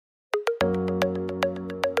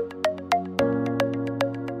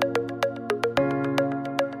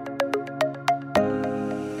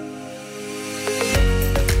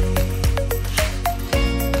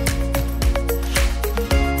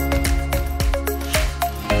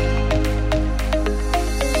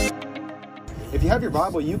If you have your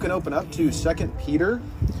Bible, you can open up to 2 Peter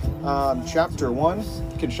chapter 1.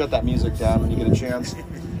 You can shut that music down when you get a chance.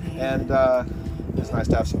 And it's nice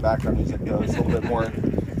to have some background music, though. It's a little bit more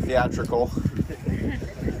theatrical.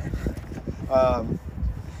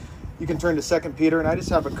 You can turn to 2 Peter, and I just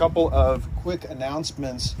have a couple of quick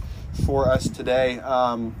announcements for us today.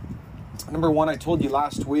 Number one, I told you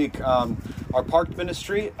last week, our park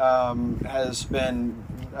ministry has been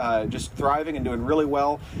just thriving and doing really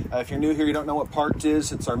well. If you're new here, you don't know what Parked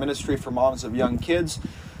is. It's our ministry for moms of young kids.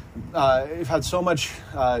 We've had so much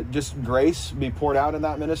just grace be poured out in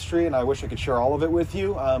that ministry, and I wish I could share all of it with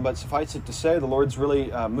you. But suffice it to say, the Lord's really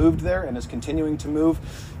moved there and is continuing to move.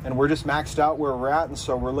 And we're just maxed out where we're at, and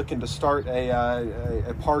so we're looking to start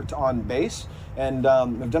a Parked on base. And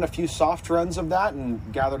we've done a few soft runs of that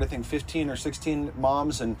and gathered, I think, 15 or 16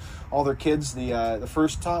 moms and all their kids the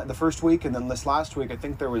first week. And then this last week, I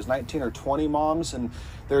think there was 19 or 20 moms and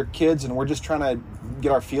their kids. And we're just trying to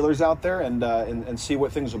get our feelers out there and see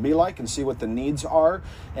what things will be like and see what the needs are.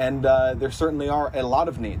 And there certainly are a lot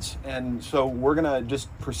of needs. And so we're going to just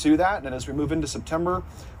pursue that. And as we move into September,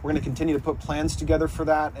 we're going to continue to put plans together for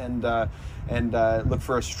that and look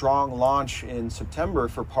for a strong launch in September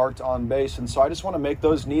for Parked on Base. And so I just want to make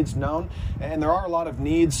those needs known. And there are a lot of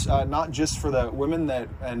needs, not just for the women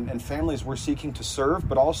and families we're seeking to serve,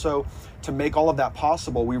 but also to make all of that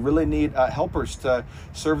possible. We really need helpers to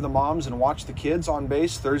serve the moms and watch the kids on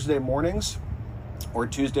base Thursday mornings or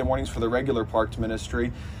Tuesday mornings for the regular Parked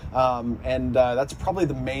ministry. That's probably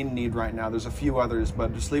the main need right now. There's a few others,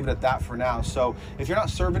 but just leave it at that for now. So if you're not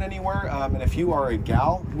serving anywhere, and if you are a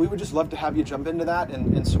gal, we would just love to have you jump into that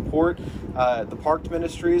and support the Parked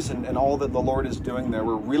ministries and all that the Lord is doing there.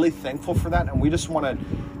 We're really thankful for that, and we just want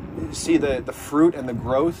to see the fruit and the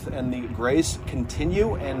growth and the grace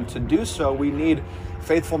continue. And to do so, we need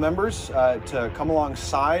faithful members to come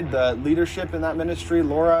alongside the leadership in that ministry,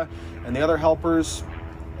 Laura and the other helpers,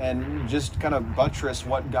 and just kind of buttress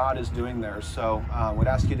what God is doing there. So I would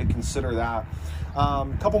ask you to consider that. A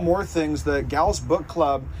couple more things. The Gals Book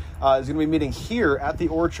Club is going to be meeting here at the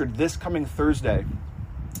Orchard this coming Thursday.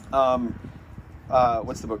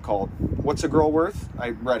 What's the book called? What's a Girl Worth? I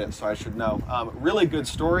read it, so I should know. Really good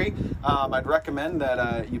story. I'd recommend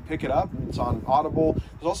that you pick it up. It's on Audible.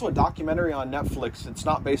 There's also a documentary on Netflix. It's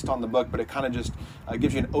not based on the book, but it kind of just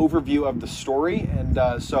gives you an overview of the story.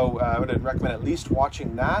 And so I would recommend at least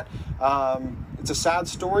watching that. It's a sad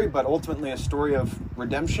story, but ultimately a story of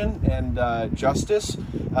redemption and justice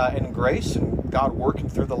and grace, and God working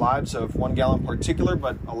through the lives of one gal in particular,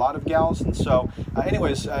 but a lot of gals. And so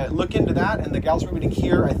anyways, look into that. And the gals are meeting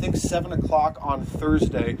here, I think 7 o'clock on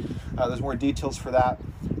Thursday. There's more details for that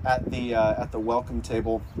at the welcome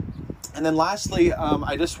table. And then lastly,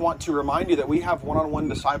 I just want to remind you that we have one-on-one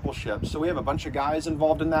discipleship. So we have a bunch of guys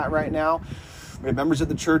involved in that right now. We have members at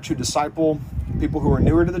the church who disciple people who are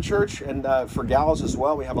newer to the church, and for gals as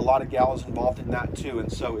well. We have a lot of gals involved in that too.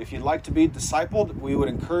 And so if you'd like to be discipled, we would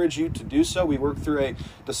encourage you to do so. We work through a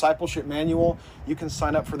discipleship manual. You can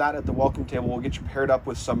sign up for that at the welcome table. We'll get you paired up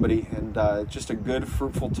with somebody, and just a good,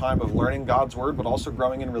 fruitful time of learning God's word, but also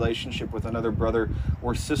growing in relationship with another brother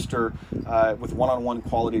or sister with one-on-one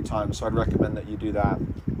quality time. So I'd recommend that you do that.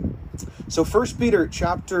 So 1 Peter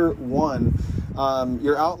chapter 1,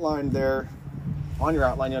 your outline there. On your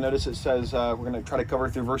outline, you'll notice it says we're going to try to cover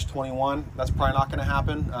through verse 21. That's probably not going to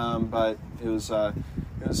happen, but it was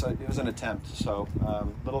an attempt. So a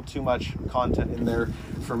little too much content in there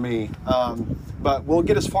for me, but we'll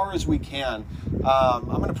get as far as we can. I'm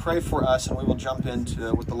going to pray for us, and we will jump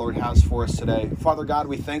into what the Lord has for us today. Father God,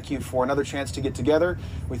 we thank you for another chance to get together.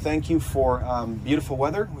 We thank you for beautiful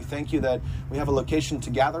weather. We thank you that we have a location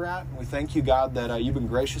to gather at. We thank you, God, that you've been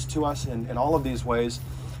gracious to us in all of these ways.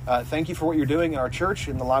 Thank you for what you're doing in our church,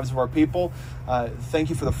 in the lives of our people. Thank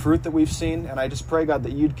you for the fruit that we've seen. And I just pray, God,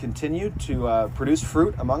 that you'd continue to produce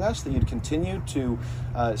fruit among us, that you'd continue to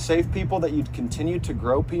save people, that you'd continue to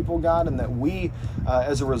grow people, God, and that we,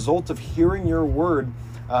 as a result of hearing your word,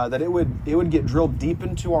 that it would get drilled deep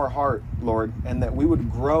into our heart, Lord, and that we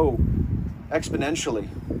would grow exponentially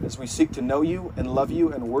as we seek to know you and love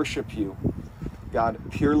you and worship you, God,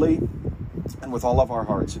 purely and with all of our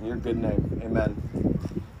hearts. In your good name, amen.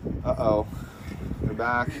 Uh-oh, they're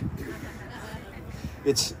back.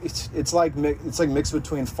 It's like mixed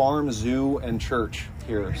between farm, zoo, and church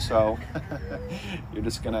here. So you're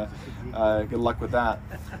just gonna good luck with that.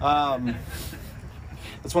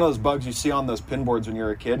 It's one of those bugs you see on those pin boards when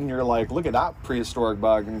you're a kid, and you're like, look at that prehistoric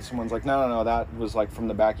bug, and someone's like, no, that was like from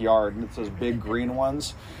the backyard, and it's those big green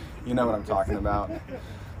ones. You know what I'm talking about.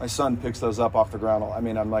 My son picks those up off the ground. I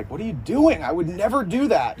mean, I'm like, what are you doing? I would never do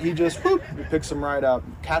that. He just he picks them right up,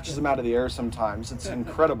 catches them out of the air sometimes. It's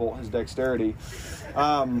incredible, his dexterity.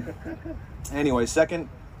 Anyway, 2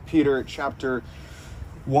 Peter chapter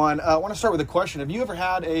 1. I want to start with a question. Have you ever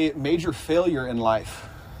had a major failure in life?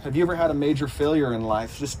 Have you ever had a major failure in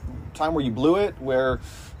life? Just time where you blew it, where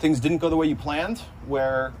things didn't go the way you planned,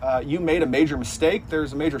 where you made a major mistake,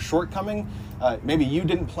 there's a major shortcoming. Maybe you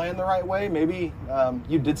didn't plan the right way. Maybe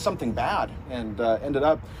you did something bad and ended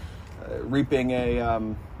up reaping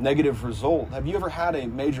a negative result. Have you ever had a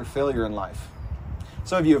major failure in life?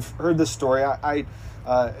 Some of you have heard this story. I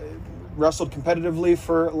wrestled competitively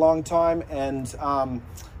for a long time, and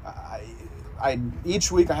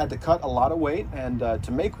each week I had to cut a lot of weight and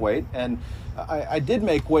to make weight, and I did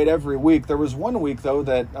make weight every week. There was one week, though,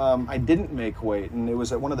 that I didn't make weight, and it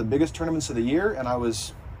was at one of the biggest tournaments of the year, and I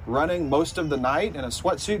was running most of the night in a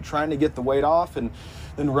sweatsuit trying to get the weight off, and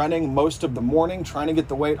then running most of the morning trying to get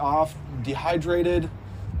the weight off, dehydrated,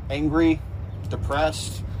 angry,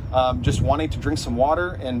 depressed, just wanting to drink some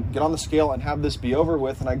water and get on the scale and have this be over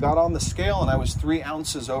with. And I got on the scale and I was 3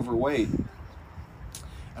 ounces overweight.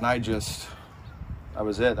 And that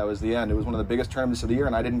was it. That was the end. It was one of the biggest tournaments of the year,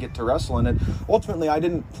 and I didn't get to wrestle in it. Ultimately, I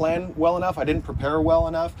didn't plan well enough. I didn't prepare well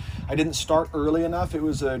enough. I didn't start early enough. It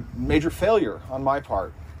was a major failure on my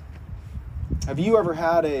part. Have you ever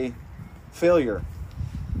had a failure?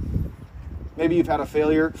 Maybe you've had a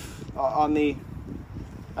failure on the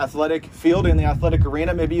athletic field, in the athletic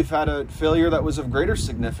arena. Maybe you've had a failure that was of greater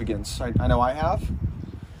significance. I know I have.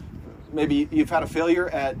 Maybe you've had a failure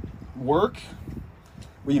at work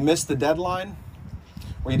where you missed the deadline,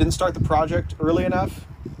 where you didn't start the project early enough,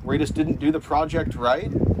 where you just didn't do the project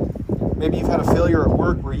right. Maybe you've had a failure at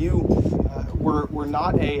work where you were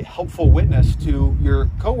not a helpful witness to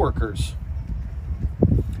your coworkers.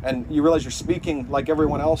 And you realize you're speaking like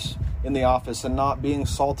everyone else in the office and not being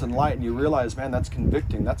salt and light. And you realize, man, that's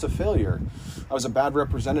convicting. That's a failure. I was a bad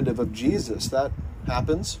representative of Jesus. That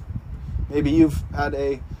happens. Maybe you've had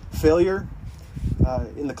a failure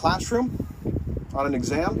in the classroom, on an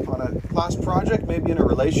exam, on a class project, maybe in a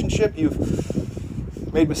relationship.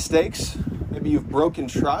 You've made mistakes. Maybe you've broken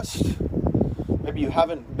trust. Maybe you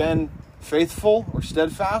haven't been faithful or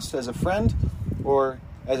steadfast as a friend or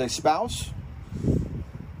as a spouse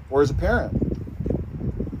or as a parent.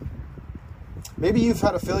 Maybe you've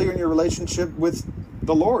had a failure in your relationship with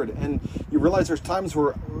the Lord, and you realize there's times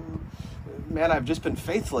where, man, I've just been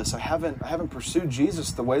faithless. I haven't pursued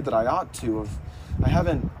Jesus the way that I ought to. I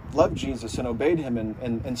haven't loved Jesus and obeyed him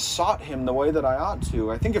and sought him the way that I ought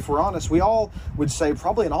to. I think if we're honest, we all would say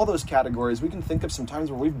probably in all those categories, we can think of some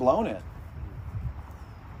times where we've blown it.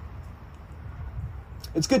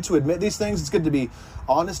 It's good to admit these things. It's good to be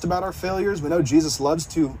honest about our failures. We know Jesus loves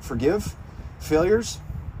to forgive failures.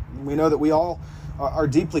 We know that we all are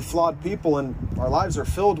deeply flawed people, and our lives are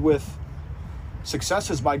filled with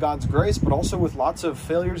successes by God's grace, but also with lots of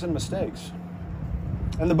failures and mistakes.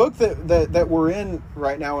 And the book that we're in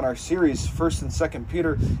right now in our series, 1st and 2nd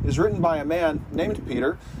Peter, is written by a man named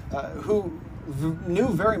Peter who knew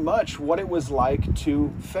very much what it was like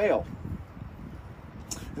to fail.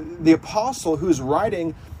 The apostle who's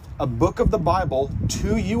writing a book of the Bible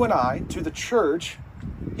to you and I, to the church,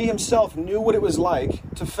 he himself knew what it was like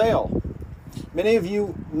to fail. Many of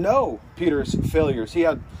you know Peter's failures. He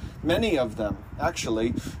had many of them,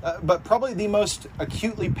 actually, but probably the most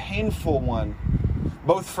acutely painful one,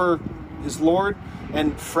 both for his Lord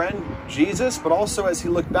and friend Jesus, but also as he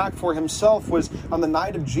looked back for himself, was on the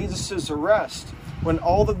night of Jesus' arrest. When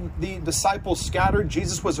all the disciples scattered,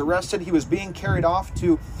 Jesus was arrested. He was being carried off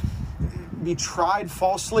to be tried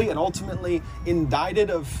falsely and ultimately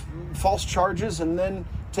indicted of false charges and then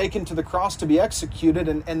taken to the cross to be executed.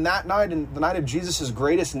 And that night, in the night of Jesus'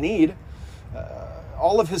 greatest need,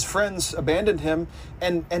 all of his friends abandoned him.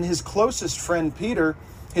 And his closest friend, Peter,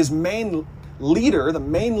 his main leader, the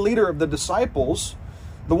main leader of the disciples,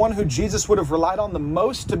 the one who Jesus would have relied on the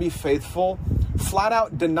most to be faithful, flat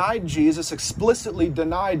out denied Jesus, explicitly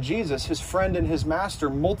denied Jesus, his friend and his master,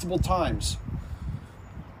 multiple times.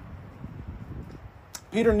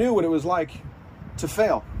 Peter knew what it was like to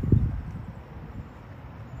fail.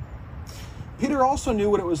 Peter also knew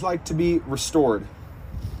what it was like to be restored.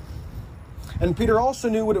 And Peter also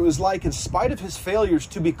knew what it was like, in spite of his failures,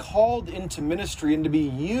 to be called into ministry and to be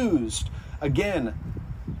used again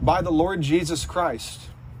by the Lord Jesus Christ.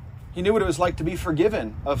 He knew what it was like to be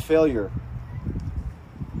forgiven of failure.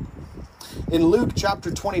 In Luke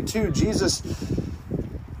chapter 22, Jesus,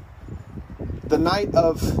 the night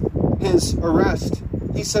of his arrest,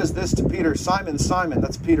 he says this to Peter, "Simon, Simon,"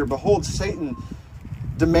 that's Peter, "behold, Satan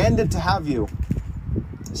demanded to have you,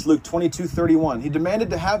 It's Luke 22:31. He demanded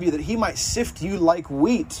to have you that he might sift you like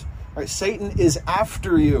wheat. Right? Satan is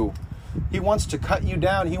after you. He wants to cut you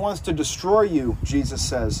down. He wants to destroy you, Jesus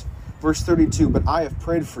says. Verse 32, but I have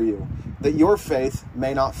prayed for you, that your faith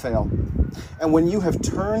may not fail. And when you have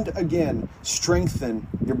turned again, strengthen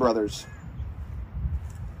your brothers.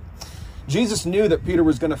 Jesus knew that Peter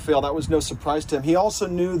was going to fail. That was no surprise to him. He also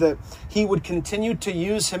knew that he would continue to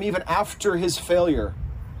use him even after his failure.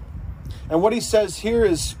 And what he says here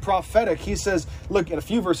is prophetic. He says, look, in a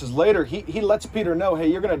few verses later, he lets Peter know, hey,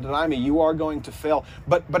 you're going to deny me. You are going to fail.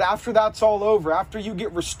 But after that's all over, after you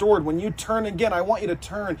get restored, when you turn again, I want you to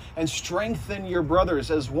turn and strengthen your brothers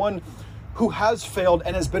as one who has failed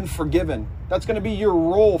and has been forgiven. That's going to be your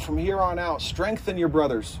role from here on out. Strengthen your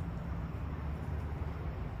brothers.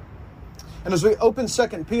 And as we open 2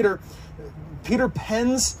 Peter, Peter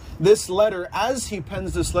pens this letter. As he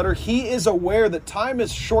pens this letter, he is aware that time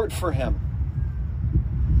is short for him.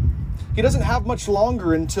 He doesn't have much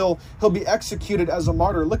longer until he'll be executed as a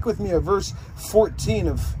martyr. Look with me at verse 14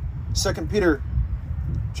 of 2 Peter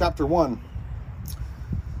chapter 1.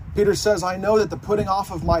 Peter says, I know that the putting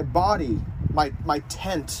off of my body, my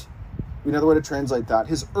tent, another way to translate that,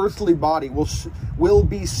 his earthly body will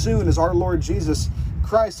be soon, as our Lord Jesus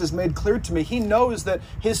Christ has made clear to me. He knows that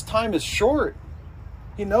his time is short.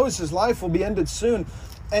 He knows his life will be ended soon.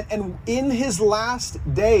 And in his last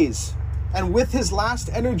days, and with his last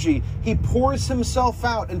energy, he pours himself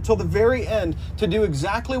out until the very end to do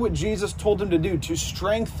exactly what Jesus told him to do, to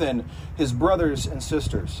strengthen his brothers and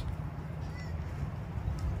sisters.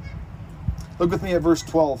 Look with me at verse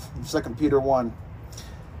 12 of 2 Peter 1.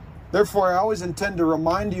 Therefore, I always intend to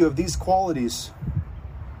remind you of these qualities,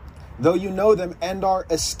 though you know them and are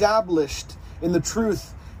established in the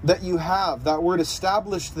truth that you have. That word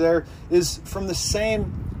established there is from the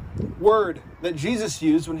same word that Jesus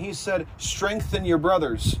used when he said, strengthen your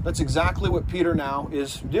brothers. That's exactly what Peter now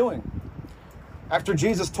is doing. After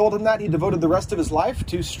Jesus told him that, he devoted the rest of his life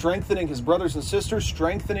to strengthening his brothers and sisters,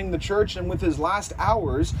 strengthening the church, and with his last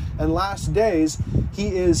hours and last days, he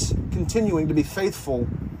is continuing to be faithful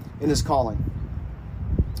in his calling.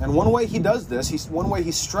 And one way he does this, one way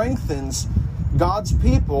he strengthens God's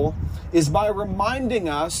people, is by reminding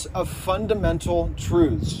us of fundamental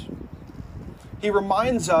truths. He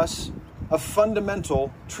reminds us of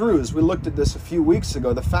fundamental truths. We looked at this a few weeks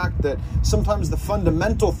ago, the fact that sometimes the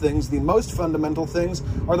fundamental things, the most fundamental things,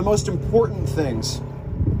 are the most important things.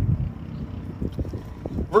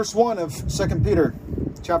 Verse 1 of 2 Peter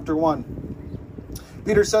chapter 1.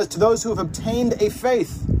 Peter says, to those who have obtained a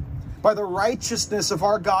faith by the righteousness of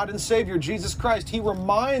our God and Savior, Jesus Christ. He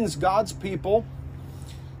reminds God's people,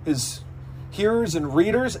 his hearers and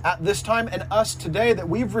readers at this time and us today, that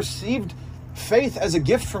we've received faith as a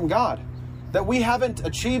gift from God. That we haven't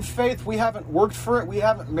achieved faith, we haven't worked for it, we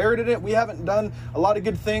haven't merited it, we haven't done a lot of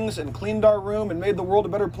good things and cleaned our room and made the world a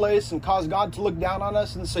better place and caused God to look down on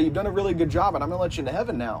us and say, you've done a really good job and I'm going to let you into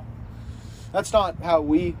heaven now. That's not how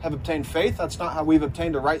we have obtained faith. That's not how we've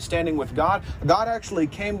obtained a right standing with God. God actually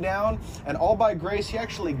came down, and all by grace, he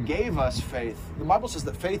actually gave us faith. The Bible says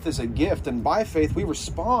that faith is a gift, and by faith, we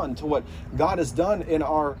respond to what God has done in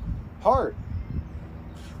our heart.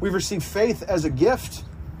 We've received faith as a gift,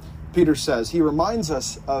 Peter says. He reminds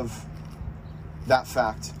us of that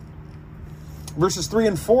fact. Verses 3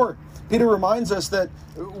 and 4, Peter reminds us that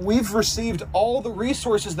we've received all the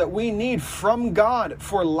resources that we need from God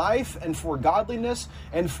for life and for godliness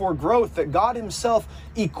and for growth, that God himself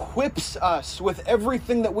equips us with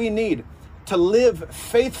everything that we need to live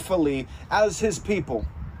faithfully as his people.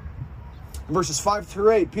 In verses 5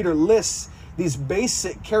 through 8, Peter lists these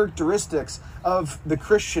basic characteristics of the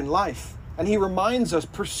Christian life. And he reminds us,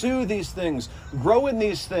 pursue these things, grow in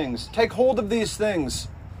these things, take hold of these things.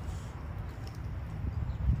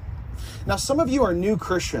 Now, some of you are new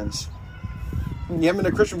Christians. You haven't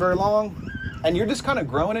been a Christian very long, and you're just kind of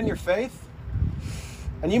growing in your faith.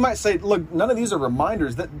 And you might say, look, none of these are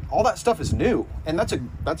reminders that all that stuff is new. And that's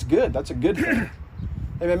good. That's a good thing.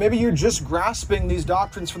 Maybe you're just grasping these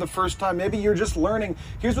doctrines for the first time. Maybe you're just learning,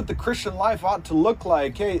 here's what the Christian life ought to look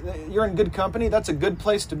like. Hey, you're in good company. That's a good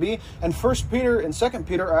place to be. And 1 Peter and 2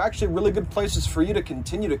 Peter are actually really good places for you to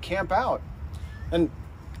continue to camp out and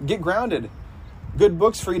get grounded. Good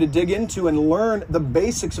books for you to dig into and learn the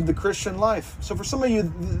basics of the Christian life. So for some of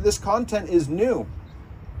you, this content is new.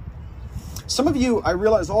 Some of you, I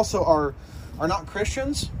realize, also are not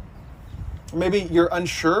Christians. Maybe you're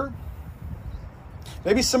unsure.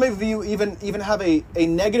 Maybe some of you even have a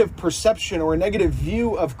negative perception or a negative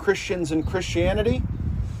view of Christians and Christianity.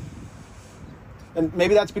 And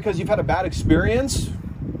maybe that's because you've had a bad experience.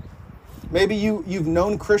 Maybe you've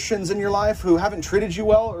known Christians in your life who haven't treated you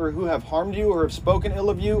well, or who have harmed you, or have spoken ill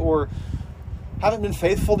of you, or haven't been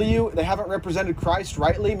faithful to you. They haven't represented Christ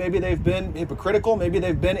rightly. Maybe they've been hypocritical. Maybe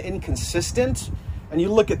they've been inconsistent. And you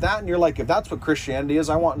look at that and you're like, if that's what Christianity is,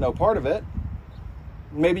 I want no part of it.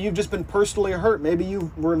 Maybe you've just been personally hurt. Maybe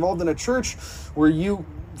you were involved in a church where you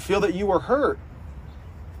feel that you were hurt.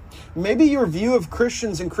 Maybe your view of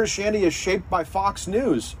Christians and Christianity is shaped by Fox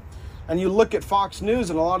News. And you look at Fox News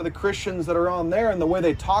and a lot of the Christians that are on there and the way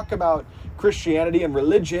they talk about Christianity and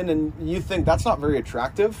religion, and you think that's not very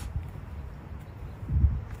attractive.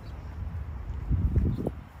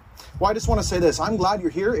 Well, I just want to say this. I'm glad you're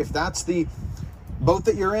here if that's the boat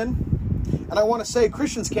that you're in. And I want to say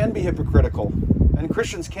Christians can be hypocritical. And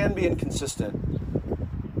Christians can be inconsistent.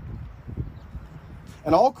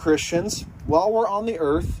 And all Christians, while we're on the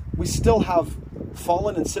earth, we still have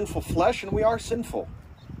fallen and sinful flesh, and we are sinful.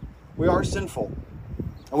 We are sinful.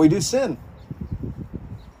 And we do sin.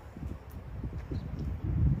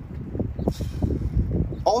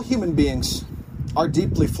 All human beings are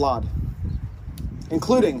deeply flawed,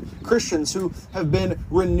 including Christians who have been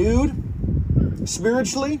renewed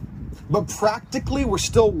spiritually, but practically we're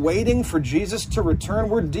still waiting for Jesus to return.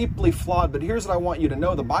 We're deeply flawed. But here's what I want you to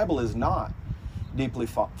know. The Bible is not deeply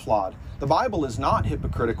flawed. The Bible is not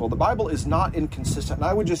hypocritical. The Bible is not inconsistent. And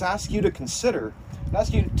I would just ask you to consider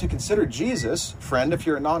Jesus, friend, if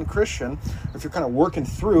you're a non-Christian, or if you're kind of working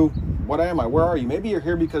through, what am I? Where are you? Maybe you're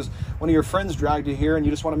here because one of your friends dragged you here and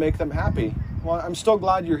you just want to make them happy. Well, I'm still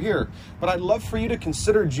glad you're here. But I'd love for you to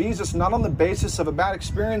consider Jesus not on the basis of a bad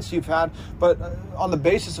experience you've had, but on the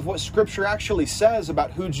basis of what Scripture actually says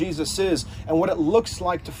about who Jesus is and what it looks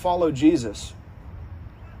like to follow Jesus.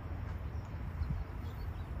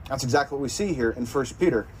 That's exactly what we see here in 1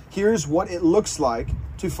 Peter. Here's what it looks like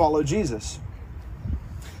to follow Jesus.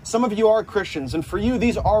 Some of you are Christians, and for you,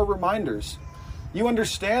 these are reminders. You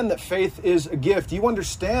understand that faith is a gift. You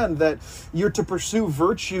understand that you're to pursue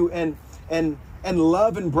virtue and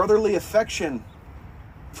love and brotherly affection.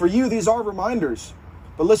 For you, these are reminders.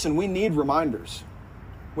 But listen, we need reminders.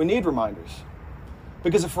 We need reminders.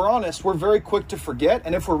 Because if we're honest, we're very quick to forget.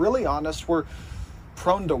 And if we're really honest, we're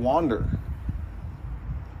prone to wander.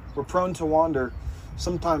 We're prone to wander,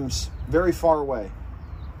 sometimes very far away.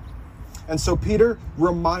 And so Peter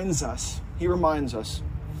reminds us. He reminds us.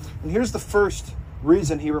 And here's the first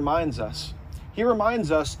reason he reminds us. He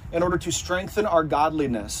reminds us in order to strengthen our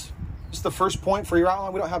godliness. This is the first point for your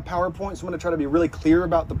outline. We don't have PowerPoint, so I'm going to try to be really clear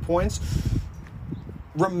about the points.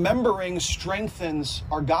 Remembering strengthens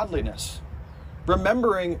our godliness.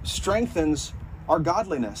 Remembering strengthens our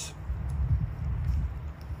godliness.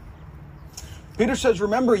 Peter says,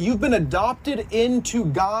 remember, you've been adopted into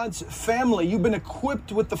God's family. You've been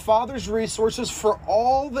equipped with the Father's resources for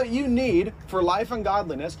all that you need for life and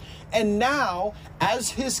godliness. And now, as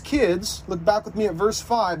His kids, look back with me at verse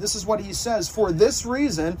 5. This is what he says. For this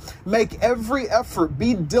reason, make every effort,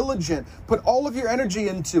 be diligent, put all of your energy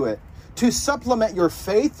into it. To supplement your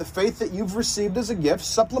faith, the faith that you've received as a gift,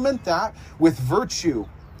 supplement that with virtue.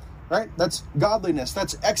 Right? That's godliness.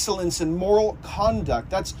 That's excellence in moral conduct.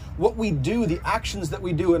 That's what we do, the actions that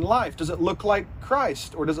we do in life. Does it look like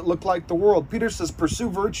Christ or does it look like the world? Peter says, pursue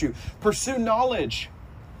virtue. Pursue knowledge.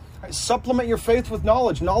 Right? Supplement your faith with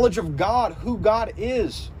knowledge. Knowledge of God, who God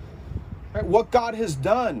is. Right? What God has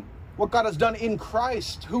done. What God has done in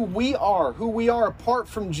Christ. Who we are apart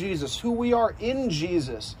from Jesus. Who we are in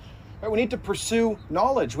Jesus. Right, we need to pursue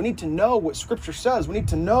knowledge. We need to know what Scripture says. We need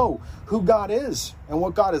to know who God is and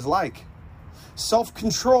what God is like.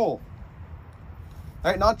 Self-control.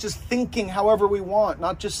 Right, not just thinking however we want.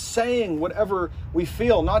 Not just saying whatever we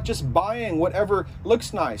feel. Not just buying whatever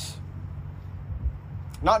looks nice.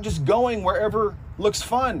 Not just going wherever looks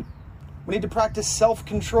fun. We need to practice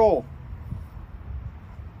self-control.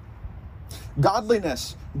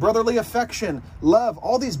 Godliness, brotherly affection, love,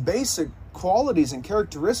 all these basic qualities and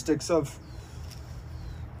characteristics of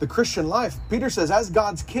the Christian life. Peter says, as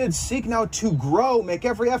God's kids, seek now to grow, make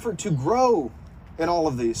every effort to grow in all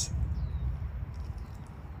of these.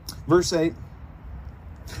 Verse 8,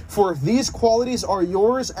 for if these qualities are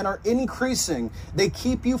yours and are increasing, they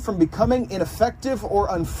keep you from becoming ineffective or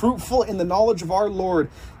unfruitful in the knowledge of our Lord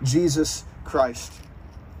Jesus Christ.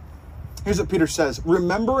 Here's what Peter says,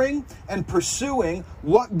 remembering and pursuing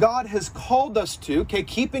what God has called us to, okay,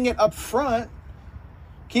 keeping it up front,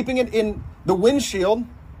 keeping it in the windshield,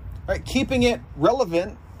 right, keeping it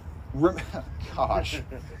relevant. Gosh.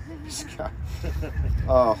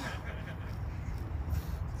 Oh.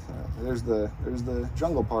 There's the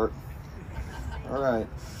jungle part. All right.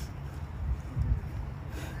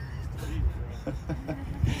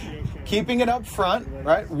 Keeping it up front,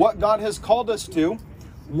 right? What God has called us to.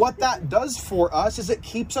 What that does for us is it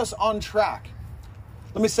keeps us on track.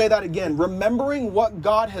 Let me say that again. Remembering what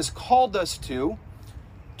God has called us to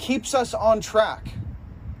keeps us on track.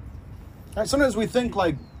 Right? Sometimes we think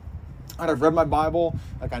like, all right, I've read my Bible,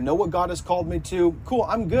 like I know what God has called me to. Cool,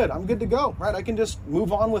 I'm good to go, right? I can just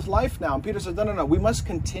move on with life now. And Peter says, no, we must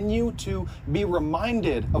continue to be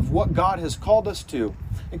reminded of what God has called us to.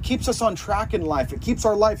 It keeps us on track in life. It keeps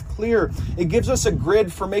our life clear. It gives us a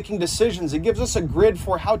grid for making decisions. It gives us a grid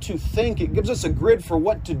for how to think. It gives us a grid for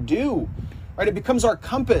what to do, right? It becomes our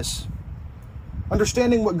compass.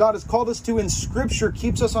 Understanding what God has called us to in Scripture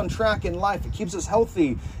keeps us on track in life. It keeps us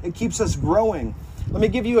healthy. It keeps us growing. Let me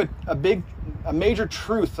give you a major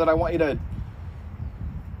truth that I want you to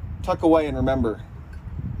tuck away and remember.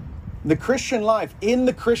 In the Christian life,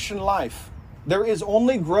 there is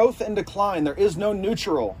only growth and decline. There is no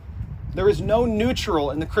neutral. There is no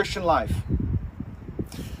neutral in the Christian life.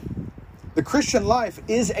 The Christian life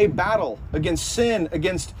is a battle against sin,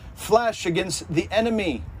 against flesh, against the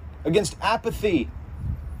enemy, against apathy.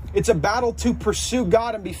 It's a battle to pursue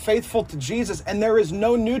God and be faithful to Jesus, and there is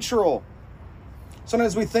no neutral.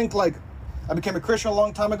 Sometimes we think like, I became a Christian a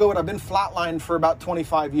long time ago, and I've been flatlined for about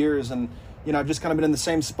 25 years, and I've just kind of been in the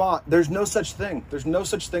same spot. There's no such thing. There's no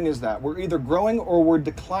such thing as that. We're either growing or we're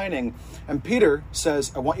declining. And Peter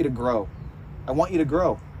says, I want you to grow. I want you to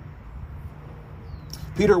grow.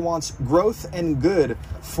 Peter wants growth and good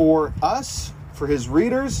for us, for his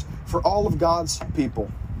readers, for all of God's people.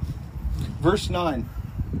 Verse 9.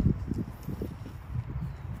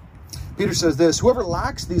 Peter says this, whoever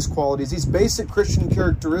lacks these qualities, these basic Christian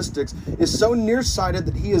characteristics, is so nearsighted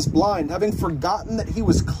that he is blind, having forgotten that he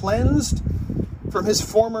was cleansed from his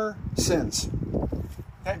former sins.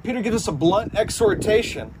 And Peter gives us a blunt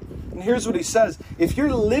exhortation. And here's what he says. If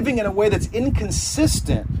you're living in a way that's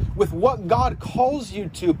inconsistent with what God calls you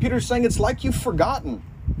to, Peter's saying it's like you've forgotten.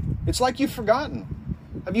 It's like you've forgotten.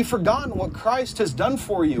 Have you forgotten what Christ has done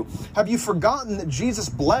for you? Have you forgotten that Jesus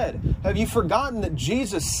bled? Have you forgotten that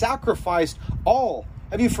Jesus sacrificed all?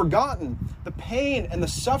 Have you forgotten the pain and the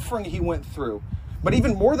suffering he went through? But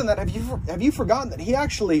even more than that, have you forgotten that he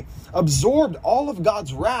actually absorbed all of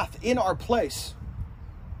God's wrath in our place?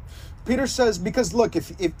 Peter says, because look,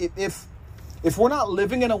 if we're not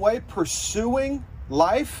living in a way, pursuing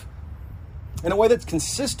life in a way that's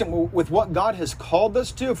consistent with what God has called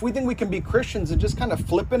us to, if we think we can be Christians and just kind of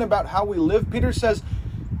flippant about how we live, Peter says,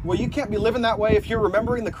 well, you can't be living that way if you're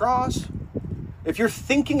remembering the cross. If you're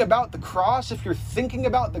thinking about the cross, if you're thinking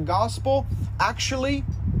about the gospel, actually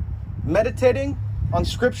meditating on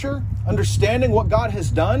Scripture, understanding what God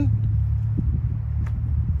has done,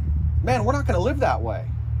 man, we're not going to live that way.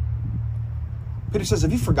 Peter says,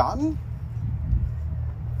 have you forgotten?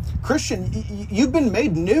 Christian, you've been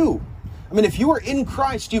made new. I mean, if you are in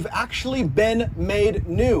Christ, you've actually been made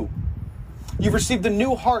new. You've received a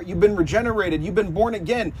new heart. You've been regenerated. You've been born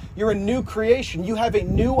again. You're a new creation. You have a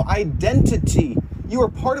new identity. You are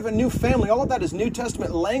part of a new family. All of that is New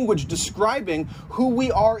Testament language describing who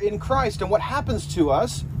we are in Christ and what happens to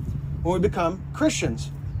us when we become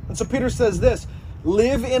Christians. And so Peter says this,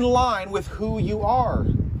 live in line with who you are.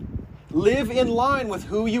 Live in line with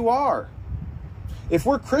who you are. If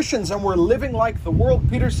we're Christians and we're living like the world,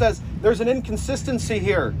 Peter says there's an inconsistency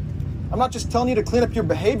here. I'm not just telling you to clean up your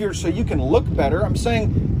behavior so you can look better. I'm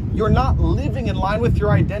saying you're not living in line with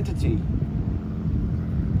your identity.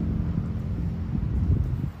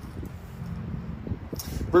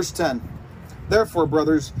 Verse 10. Therefore,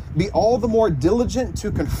 brothers, be all the more diligent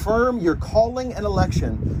to confirm your calling and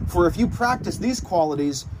election, for if you practice these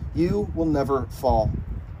qualities, you will never fall.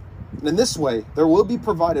 And in this way, there will be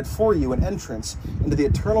provided for you an entrance into the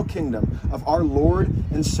eternal kingdom of our Lord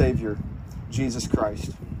and Savior, Jesus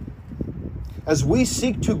Christ. As we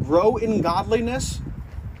seek to grow in godliness,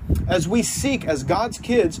 as we seek, as God's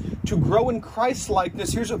kids, to grow in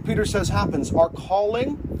Christ-likeness, here's what Peter says happens. Our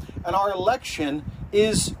calling and our election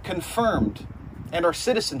is confirmed, and our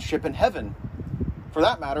citizenship in heaven, for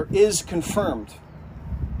that matter, is confirmed.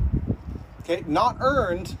 Okay, not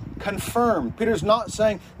earned, confirmed. Peter's not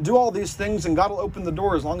saying, do all these things and God will open the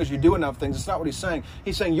door as long as you do enough things. It's not what he's saying.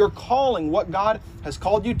 He's saying your calling, what God has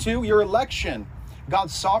called you to, your election,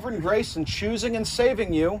 God's sovereign grace in choosing and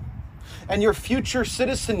saving you, and your future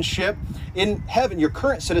citizenship in heaven, your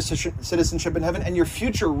current citizenship in heaven, and your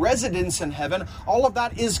future residence in heaven, all of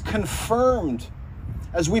that is confirmed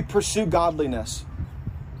as we pursue godliness.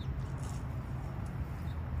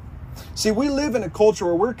 See, we live in a culture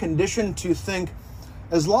where we're conditioned to think,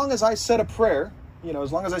 as long as I said a prayer,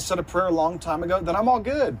 as long as I said a prayer a long time ago, then I'm all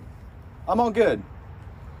good. I'm all good.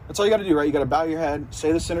 That's all you got to do, right? You got to bow your head,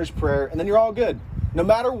 say the sinner's prayer, and then you're all good. No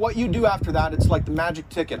matter what you do after that, it's like the magic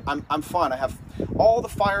ticket. I'm fine. I have all the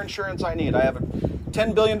fire insurance I need. I have a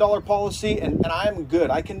 $10 billion policy, and I am good.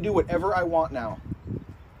 I can do whatever I want now.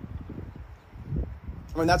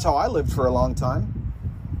 I mean, that's how I lived for a long time.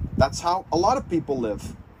 That's how a lot of people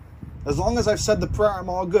live. As long as I've said the prayer, I'm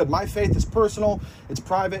all good. My faith is personal, it's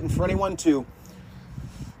private, and for anyone to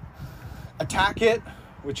attack it,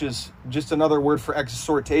 which is just another word for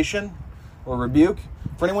exhortation or rebuke,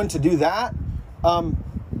 for anyone to do that,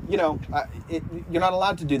 you're not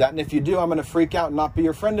allowed to do that. And if you do, I'm going to freak out and not be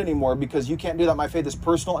your friend anymore, because you can't do that. My faith is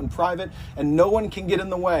personal and private, and no one can get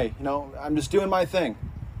in the way. I'm just doing my thing.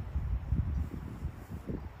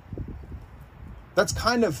 That's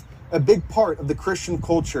kind of a big part of the Christian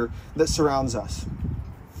culture that surrounds us.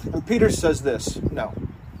 And Peter says this. No.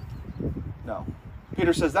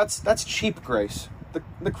 Peter says that's cheap grace.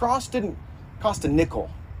 The cross didn't cost a nickel.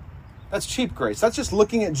 That's cheap grace. That's just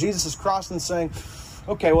looking at Jesus' cross and saying,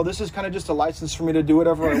 okay, well, this is kind of just a license for me to do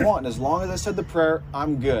whatever I want. And as long as I said the prayer,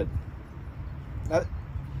 I'm good.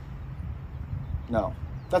 No.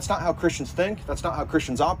 That's not how Christians think. That's not how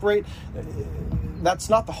Christians operate. That's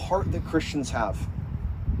not the heart that Christians have.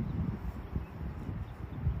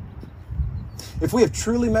 If we have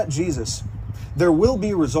truly met Jesus, there will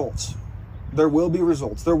be results. There will be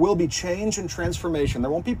results. There will be change and transformation.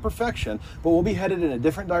 There won't be perfection, but we'll be headed in a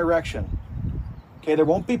different direction. Okay, there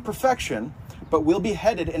won't be perfection, but we'll be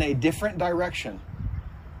headed in a different direction.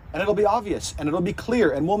 And it'll be obvious, and it'll be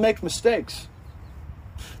clear, and we'll make mistakes.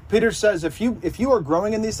 Peter says, if you are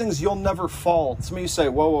growing in these things, you'll never fall. Some of you say,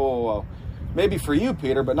 whoa. Maybe for you,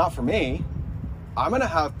 Peter, but not for me. I'm going to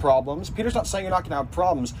have problems. Peter's not saying you're not going to have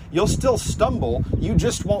problems. You'll still stumble. You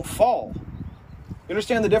just won't fall. You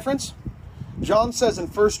understand the difference? John says in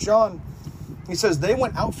 1 John, he says, they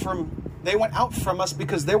went out from us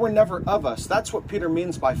because they were never of us. That's what Peter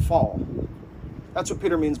means by fall. That's what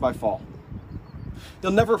Peter means by fall.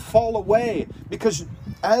 They'll never fall away, because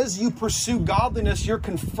as you pursue godliness, you're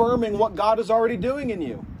confirming what God is already doing in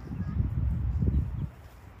you.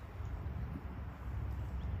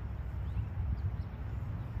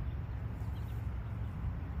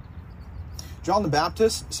 John the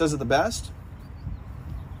Baptist says it the best,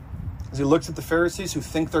 as he looks at the Pharisees who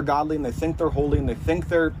think they're godly and they think they're holy and they think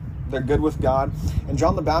they're good with God. And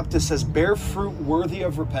John the Baptist says, bear fruit worthy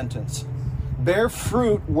of repentance. Bear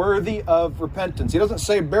fruit worthy of repentance. He doesn't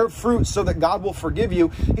say bear fruit so that God will forgive you.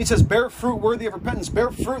 He says bear fruit worthy of repentance.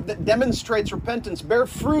 Bear fruit that demonstrates repentance. Bear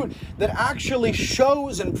fruit that actually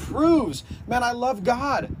shows and proves, man, I love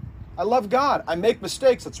God. I love God. I make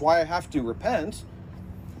mistakes. That's why I have to repent.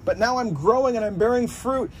 But now I'm growing and I'm bearing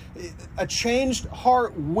fruit. A changed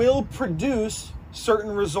heart will produce certain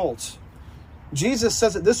results. Jesus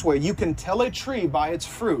says it this way: you can tell a tree by its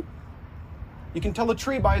fruit. You can tell a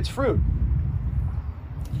tree by its fruit.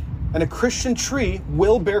 And a Christian tree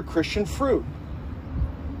will bear Christian fruit.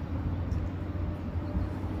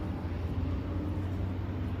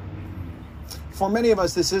 For many of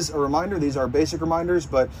us, this is a reminder. These are basic reminders,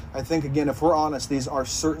 but I think, again, if we're honest, these are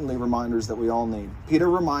certainly reminders that we all need. Peter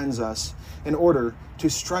reminds us in order to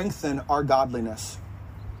strengthen our godliness.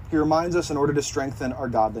 He reminds us in order to strengthen our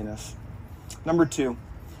godliness. Number 2,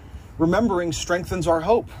 remembering strengthens our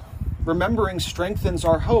hope. Remembering strengthens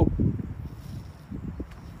our hope.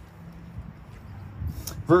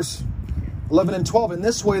 Verse 11 and 12, in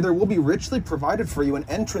this way there will be richly provided for you an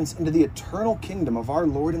entrance into the eternal kingdom of our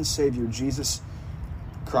Lord and Savior, Jesus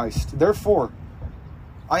Christ. Therefore,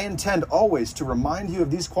 I intend always to remind you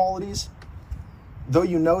of these qualities, though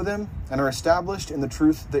you know them and are established in the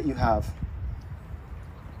truth that you have.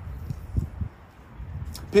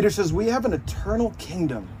 Peter says we have an eternal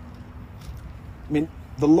kingdom. I mean,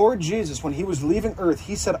 the Lord Jesus, when he was leaving earth,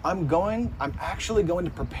 he said, I'm actually going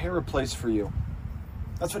to prepare a place for you.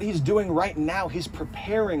 That's what he's doing right now. He's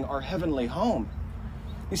preparing our heavenly home.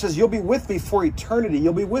 He says, you'll be with me for eternity.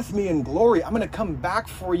 You'll be with me in glory. I'm going to come back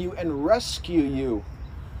for you and rescue you.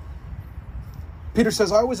 Peter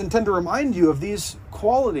says, I always intend to remind you of these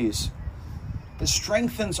qualities. It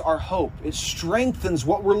strengthens our hope. It strengthens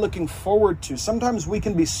what we're looking forward to. Sometimes we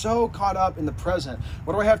can be so caught up in the present.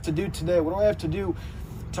 What do I have to do today? What do I have to do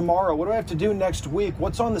tomorrow? What do I have to do next week?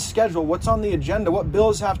 What's on the schedule? What's on the agenda? What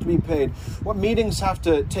bills have to be paid? What meetings have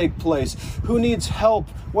to take place? Who needs help?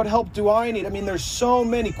 What help do I need? I mean, there's so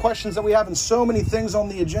many questions that we have and so many things on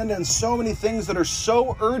the agenda and so many things that are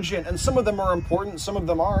so urgent, and some of them are important, some of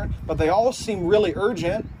them aren't, but they all seem really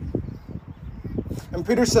urgent. And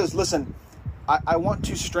Peter says, listen, I want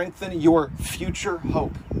to strengthen your future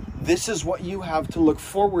hope. This is what you have to look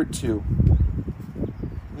forward to.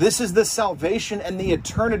 This is the salvation and the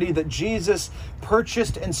eternity that Jesus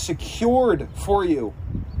purchased and secured for you.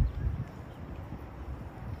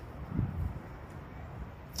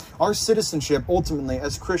 Our citizenship, ultimately,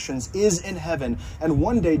 as Christians, is in heaven, and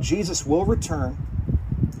one day Jesus will return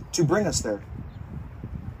to bring us there.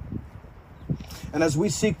 And as we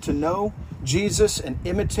seek to know Jesus and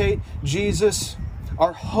imitate Jesus,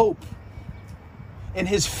 our hope in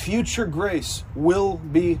his future grace will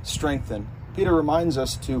be strengthened. Peter reminds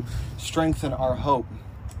us to strengthen our hope.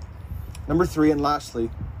 Number 3, and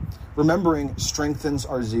lastly, remembering strengthens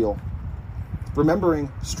our zeal.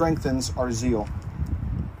 Remembering strengthens our zeal.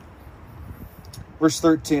 Verse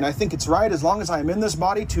 13, I think it's right, as long as I am in this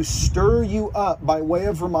body, to stir you up by way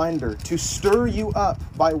of reminder. To stir you up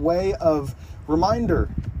by way of reminder.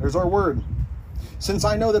 There's our word. Since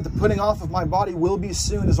I know that the putting off of my body will be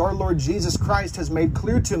soon, as our Lord Jesus Christ has made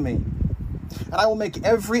clear to me. And I will make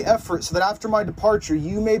every effort so that after my departure,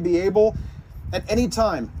 you may be able at any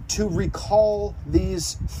time to recall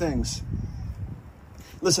these things.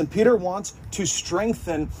 Listen, Peter wants to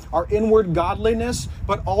strengthen our inward godliness,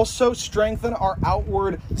 but also strengthen our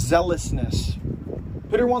outward zealousness.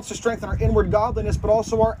 Peter wants to strengthen our inward godliness, but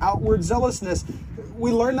also our outward zealousness.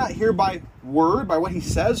 We learn that here by word, by what he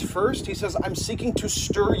says first. He says, I'm seeking to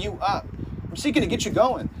stir you up. I'm seeking to get you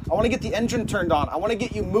going. I want to get the engine turned on. I want to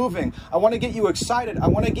get you moving. I want to get you excited. I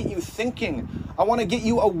want to get you thinking. I want to get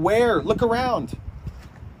you aware. Look around.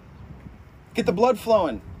 Get the blood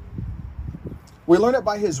flowing. We learn it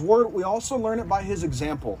by his word. We also learn it by his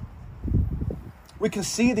example. We can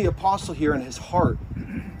see the apostle here in his heart.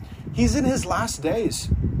 He's in his last days,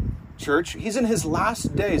 church. He's in his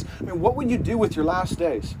last days. I mean, what would you do with your last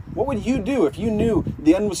days? What would you do if you knew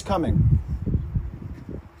the end was coming?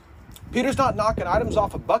 Peter's not knocking items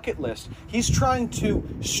off a bucket list. He's trying to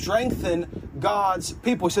strengthen God's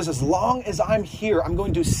people. He says, as long as I'm here, I'm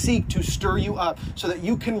going to seek to stir you up so that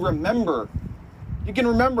you can remember. You can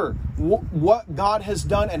remember what God has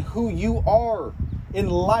done and who you are in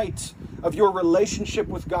light of your relationship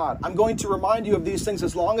with God. I'm going to remind you of these things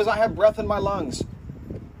as long as I have breath in my lungs.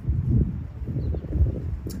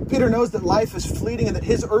 Peter knows that life is fleeting and that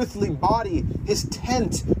his earthly body, his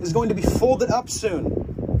tent, is going to be folded up soon.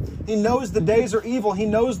 He knows the days are evil. He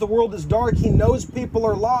knows the world is dark. He knows people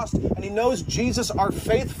are lost. And he knows Jesus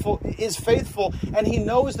is faithful. And he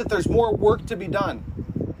knows that there's more work to be done.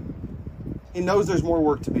 He knows there's more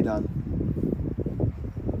work to be done.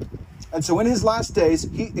 And so in his last days,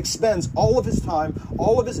 he expends all of his time,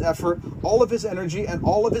 all of his effort, all of his energy, and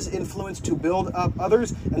all of his influence to build up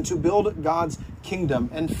others and to build God's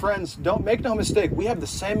kingdom. And friends, don't make no mistake, we have the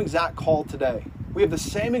same exact call today. We have the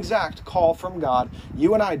same exact call from God,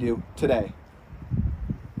 you and I do, today.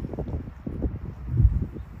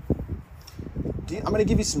 I'm going to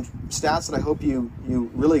give you some stats that I hope you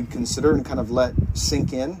really consider and kind of let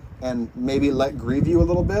sink in and maybe let grieve you a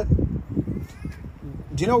little bit.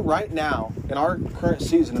 Do you know right now, in our current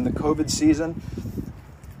season, in the COVID season,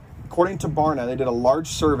 according to Barna, they did a large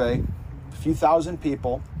survey, a few thousand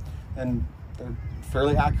people, and they're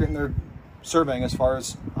fairly accurate in their surveying as far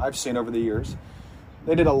as I've seen over the years.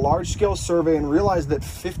 They did a large-scale survey and realized that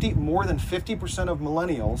more than 50% of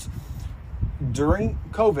millennials during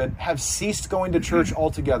COVID have ceased going to church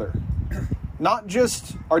altogether. Not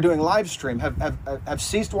just are doing live stream, have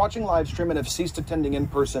ceased watching live stream and have ceased attending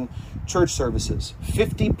in-person church services.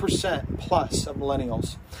 50% plus of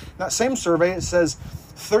millennials. In that same survey, it says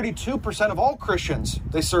 32% of all Christians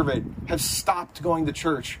they surveyed have stopped going to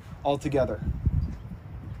church altogether.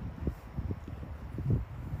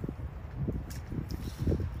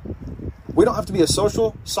 We don't have to be a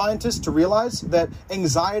social scientist to realize that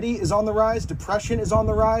anxiety is on the rise, depression is on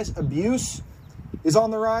the rise, abuse is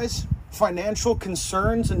on the rise, financial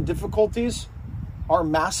concerns and difficulties are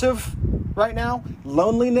massive right now.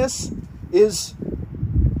 Loneliness is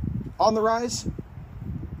on the rise,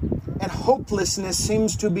 and hopelessness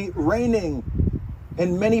seems to be reigning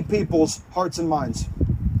in many people's hearts and minds.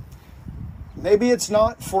 Maybe it's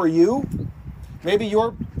not for you. Maybe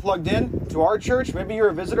you're plugged in to our church. Maybe you're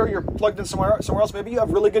a visitor. You're plugged in somewhere else. Maybe you have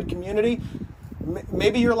really good community.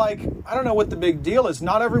 Maybe you're like, I don't know what the big deal is.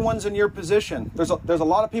 Not everyone's in your position. There's a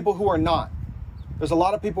lot of people who are not. There's a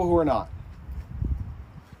lot of people who are not.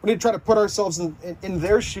 We need to try to put ourselves in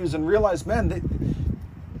their shoes and realize, man,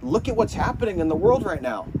 look at what's happening in the world right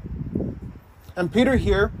now. And Peter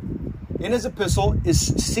here, in his epistle, is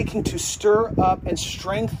seeking to stir up and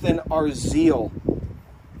strengthen our zeal.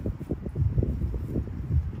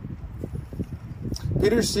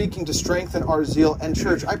 Peter's seeking to strengthen our zeal. And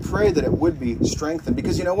church, I pray that it would be strengthened.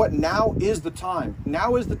 Because you know what? Now is the time.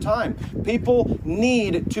 Now is the time. People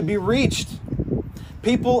need to be reached.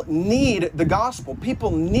 People need the gospel.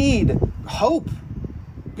 People need hope.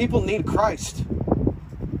 People need Christ.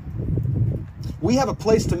 We have a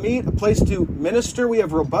place to meet, a place to minister. We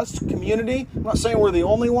have a robust community. I'm not saying we're the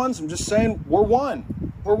only ones. I'm just saying we're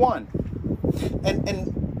one. We're one.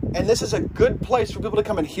 And this is a good place for people to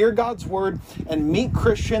come and hear God's word and meet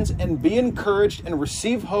Christians and be encouraged and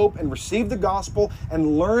receive hope and receive the gospel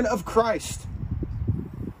and learn of Christ.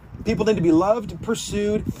 People need to be loved,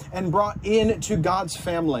 pursued, and brought into God's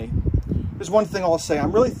family. There's one thing I'll say.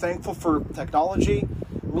 I'm really thankful for technology.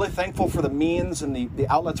 I'm really thankful for the means and the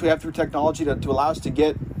outlets we have through technology to allow us to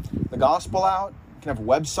get the gospel out. We can have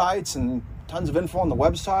websites and tons of info on the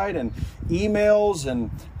website and emails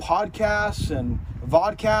and podcasts and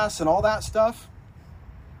vodcasts and all that stuff.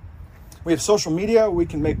 We have social media. We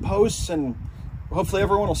can make posts and hopefully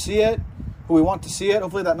everyone will see it who we want to see it.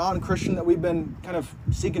 Hopefully that non-Christian that we've been kind of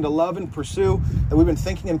seeking to love and pursue, that we've been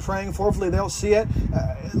thinking and praying for, hopefully they'll see it.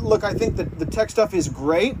 Look, I think that the tech stuff is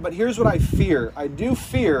great, but here's what I fear. I do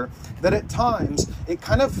fear that at times it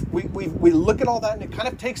kind of, we look at all that and it kind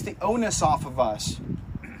of takes the onus off of us.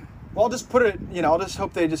 Well, I'll just put it, I'll just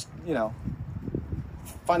hope they just,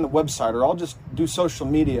 find the website, or I'll just do social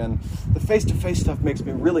media. And the face-to-face stuff makes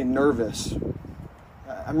me really nervous.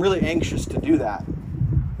 I'm really anxious to do that.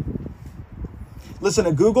 Listen,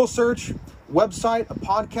 a Google search, website, a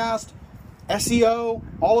podcast, SEO,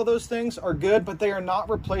 all of those things are good, but they are not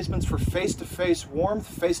replacements for face-to-face warmth,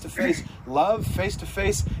 face-to-face love,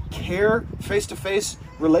 face-to-face care, face-to-face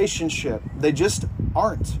relationship. They just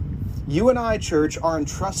aren't. You and I, church, are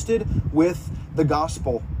entrusted with the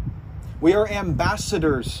gospel. We are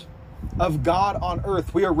ambassadors of God on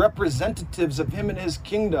earth. We are representatives of Him and His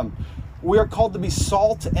kingdom. We are called to be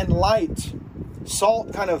salt and light.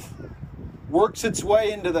 Salt kind of works its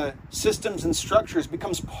way into the systems and structures,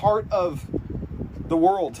 becomes part of the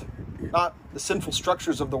world. Not the sinful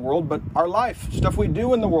structures of the world, but our life, stuff we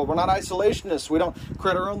do in the world. We're not isolationists. We don't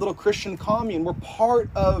create our own little Christian commune. We're part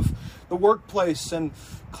of the workplace and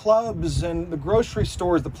clubs and the grocery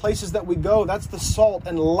stores, the places that we go. That's the salt.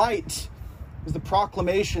 And light is the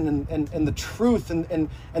proclamation and the truth and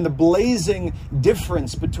the blazing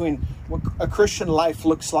difference between what a Christian life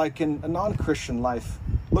looks like and a non-Christian life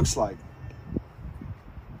looks like.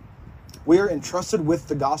 We are entrusted with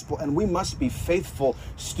the gospel, and we must be faithful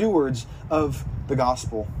stewards of the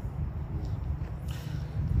gospel.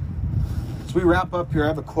 As we wrap up here, I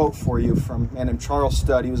have a quote for you from a man named Charles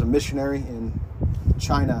Studd. He was a missionary in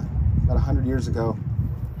China about 100 years ago.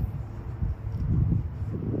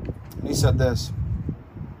 And he said this: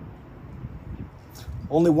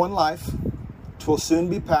 "Only one life, 'twill soon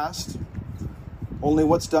be past. Only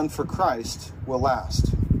what's done for Christ will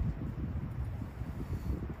last."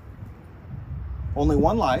 Only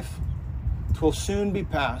one life, 'twill soon be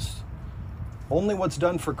past. Only what's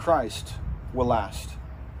done for Christ will last.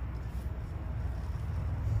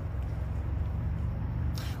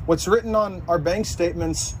 What's written on our bank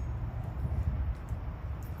statements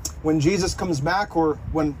when Jesus comes back or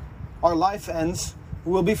when our life ends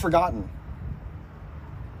will be forgotten.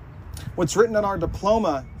 What's written on our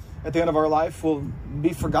diploma at the end of our life will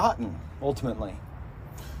be forgotten, ultimately.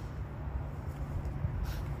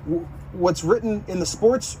 What's written in the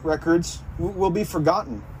sports records will be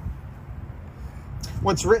forgotten.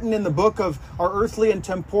 What's written in the book of our earthly and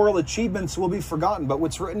temporal achievements will be forgotten, but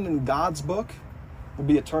what's written in God's book will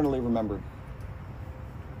be eternally remembered.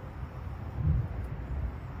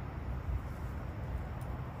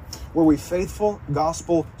 Were we faithful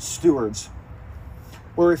gospel stewards?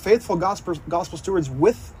 Were we faithful gospel stewards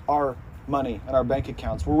with our money and our bank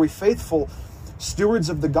accounts? Were we faithful stewards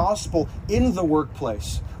of the gospel in the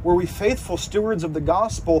workplace? Were we faithful stewards of the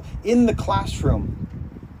gospel in the classroom?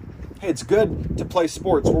 Hey, it's good to play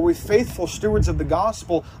sports. Were we faithful stewards of the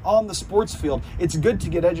gospel on the sports field? It's good to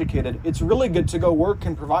get educated. It's really good to go work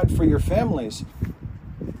and provide for your families.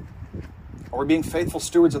 Are we being faithful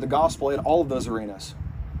stewards of the gospel in all of those arenas?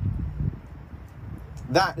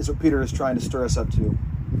 That is what Peter is trying to stir us up to.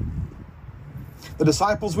 The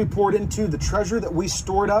disciples we poured into, the treasure that we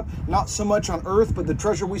stored up, not so much on earth, but the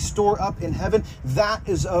treasure we store up in heaven, that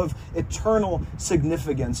is of eternal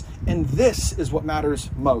significance. And this is what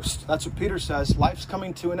matters most. That's what Peter says. Life's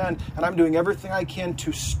coming to an end, and I'm doing everything I can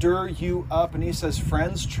to stir you up. And he says,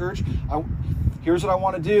 friends, church, here's what I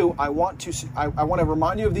want to do. I want to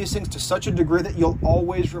remind you of these things to such a degree that you'll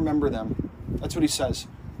always remember them. That's what he says,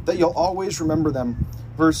 that you'll always remember them.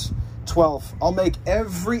 Verse 12, I'll make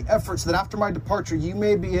every effort so that after my departure you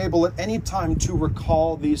may be able at any time to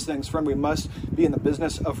recall these things. Friend, we must be in the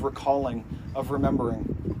business of recalling, of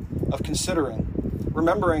remembering, of considering.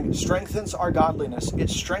 remembering strengthens our godliness, it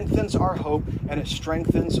strengthens our hope, and it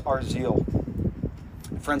strengthens our zeal.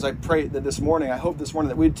 Friends, I pray that this morning, I hope this morning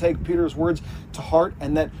that we'd take Peter's words to heart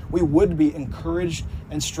and that we would be encouraged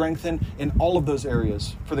and strengthened in all of those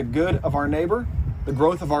areas for the good of our neighbor, the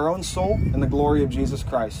growth of our own soul, and the glory of Jesus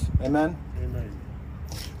Christ. Amen? Amen.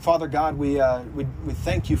 Father God, we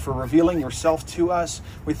thank you for revealing yourself to us.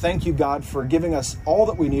 We thank you, God, for giving us all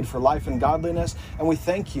that we need for life and godliness. And we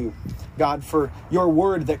thank you, God, for your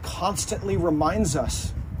word that constantly reminds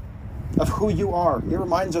us of who you are. It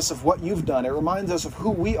reminds us of what you've done. It reminds us of who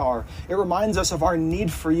we are. It reminds us of our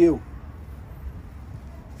need for you.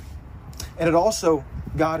 And it also,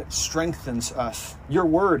 God, strengthens us. Your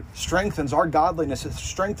word strengthens our godliness. It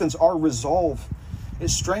strengthens our resolve. It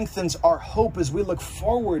strengthens our hope as we look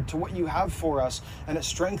forward to what you have for us. And it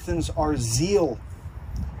strengthens our zeal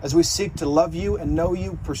as we seek to love you and know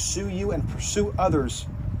you, and pursue others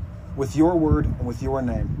with your word and with your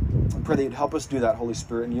name. I pray that you'd help us do that, Holy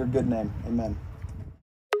Spirit, in your good name. Amen.